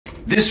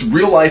This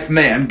real-life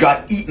man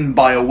got eaten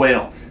by a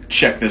whale.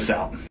 Check this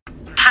out.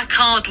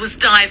 Packard was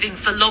diving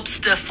for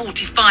lobster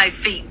 45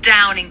 feet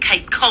down in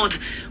Cape Cod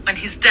when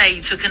his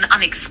day took an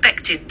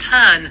unexpected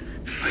turn.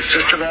 I was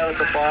just about at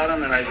the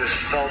bottom and I just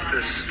felt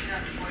this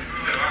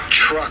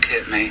truck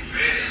hit me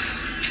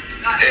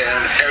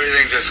and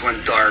everything just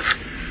went dark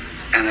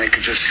and I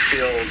could just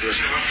feel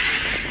just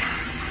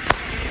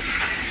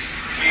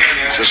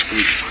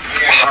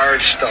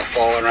hard stuff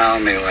all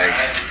around me, like,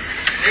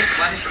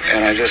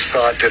 and I just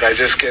thought, did I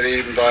just get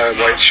eaten by a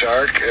white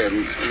shark?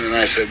 And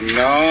I said,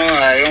 no,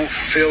 I don't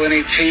feel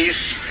any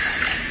teeth.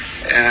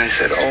 And I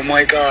said, oh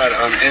my God,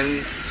 I'm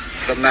in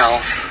the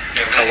mouth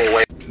of a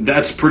whale.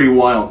 That's pretty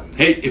wild.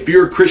 Hey, if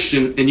you're a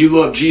Christian and you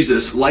love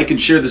Jesus, like and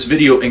share this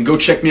video and go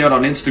check me out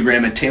on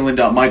Instagram at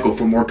Talon.Michael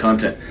for more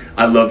content.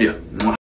 I love you.